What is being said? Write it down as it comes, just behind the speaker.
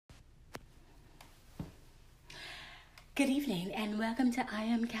Good evening and welcome to I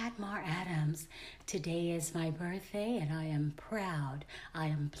Am Katmar Adams. Today is my birthday and I am proud. I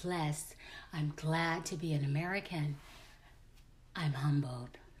am blessed. I'm glad to be an American. I'm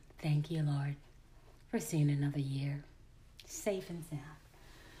humbled. Thank you, Lord, for seeing another year safe and sound.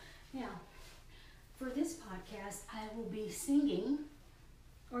 Now, for this podcast, I will be singing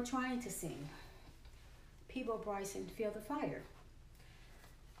or trying to sing Peebo Bryson, Feel the Fire.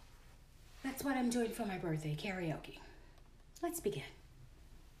 That's what I'm doing for my birthday, karaoke. Let's begin.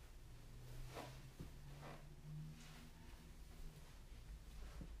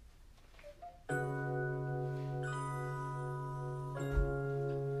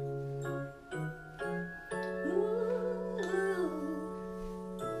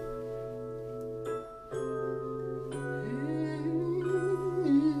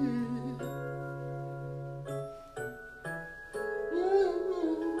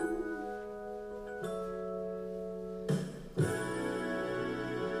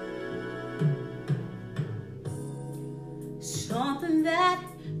 Something that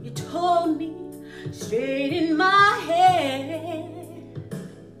you told me stayed in my head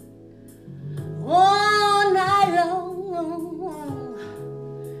all night long.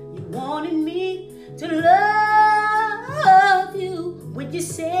 You wanted me to love you when you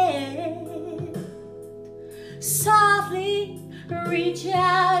said, softly reach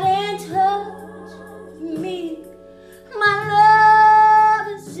out and touch me. My love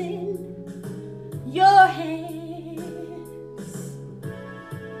is in your hands.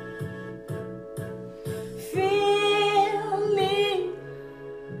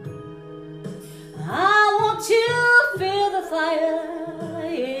 Fire,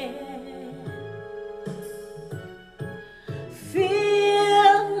 yeah.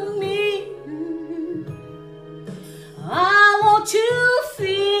 Feel me. I want to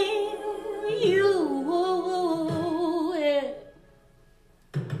feel you, yeah.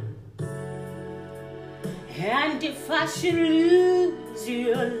 And if I should lose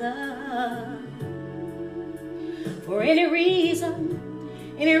your love for any reason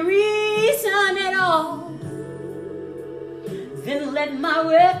at all, then let my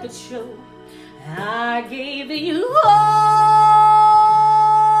record show I gave you all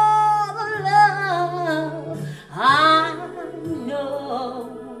the love I know.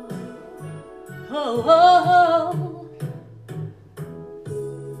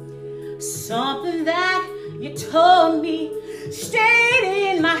 Something that you told me stayed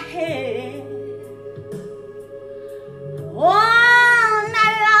in my head all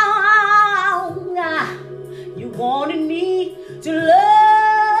night long. You wanted me to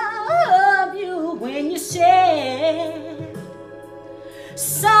love you when you said,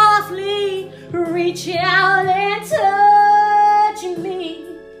 softly reach out and touch me.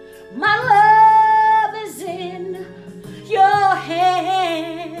 My love is in your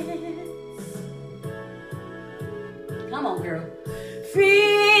hands. Come on, girl.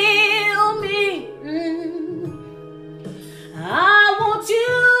 Feel me. I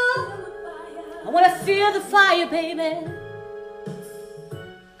want to feel the fire, baby.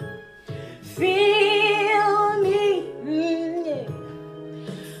 Feel me, yeah.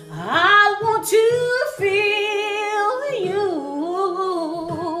 I want to feel you,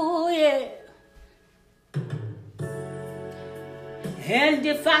 yeah. And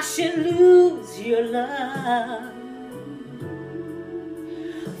if I should lose your love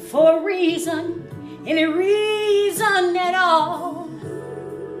for a reason, any reason at all,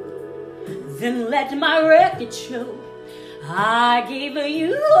 then let my record show I gave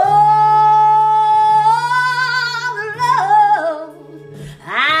you all the love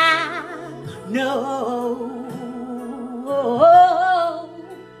I know.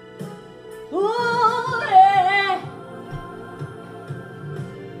 Ooh, yeah.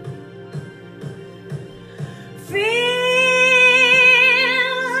 Feel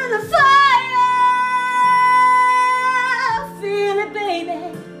the fire, feel it, baby.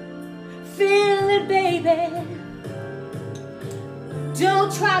 Feel it, baby.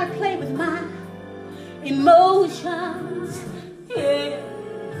 Don't try to play with my emotions, yeah.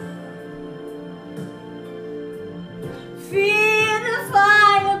 Feel the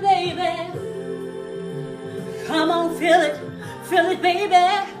fire, baby. Come on, feel it, baby.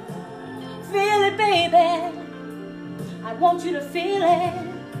 Feel it, baby. I want you to feel it,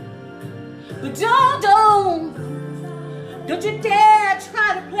 but don't you dare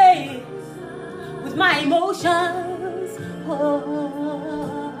try to play with my emotions. Oh.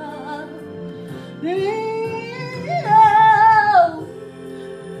 No.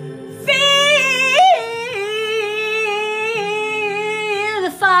 Feel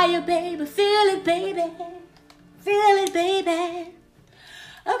the fire, baby. Feel it, baby. Feel it, baby.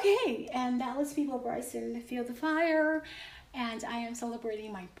 Okay, and that was People Bryson, Feel the Fire. And I am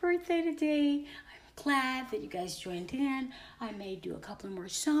celebrating my birthday today. I'm glad that you guys joined in. I may do a couple more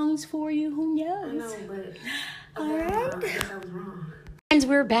songs for you. Who knows? I know, but All right. I guess I was wrong. And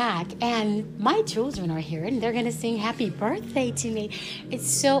we're back, and my children are here, and they're going to sing happy birthday to me. It's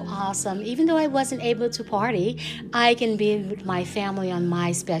so awesome. Even though I wasn't able to party, I can be with my family on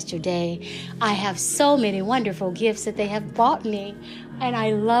my special day. I have so many wonderful gifts that they have bought me, and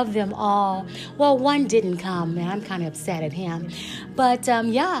I love them all. Well, one didn't come, and I'm kind of upset at him. But,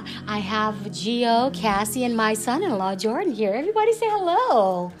 yeah, I have Gio, Cassie, and my son-in-law, Jordan, here. Everybody say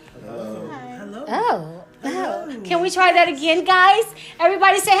hello. Hello. Hi. Hello. Oh. Oh. Can we try that again, guys?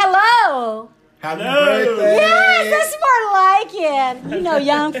 Everybody say hello. Happy birthday. Yes, that's more like it. You know,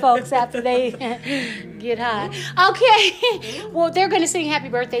 young folks after they get high. Okay. Well, they're going to sing happy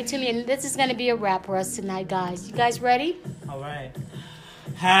birthday to me, and this is going to be a wrap for us tonight, guys. You guys ready? All right.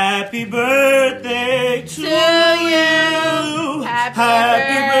 Happy birthday to you. Happy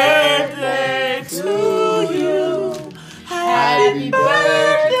birthday to you. Happy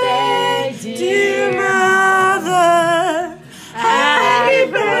birthday, dear mother.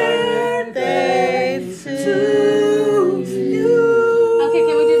 Happy birthday to you. Okay,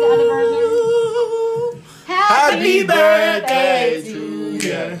 can we do the other version? Happy birthday to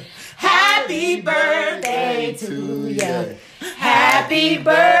you. Happy birthday to you. Happy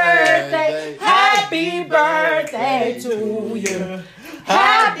birthday. Happy birthday to you.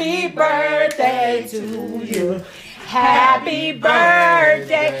 Happy birthday to you. Happy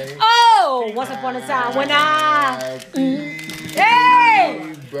birthday. Oh, once upon a time when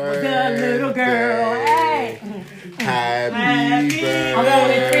hey, the little girl. Hey, Happy birthday. I'm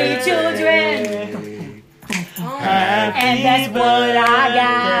only 3 children, and that's what I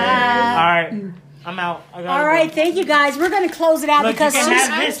got. All right. I'm out. I gotta All right, thank you guys. We're going to close it out Look, because you can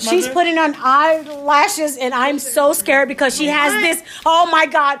have this, she's mother. putting on eyelashes, and I'm so scared because she has this. Oh, my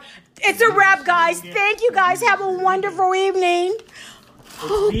God. It's a wrap, guys. Thank you, guys. Have a wonderful evening.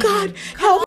 Oh, God. Help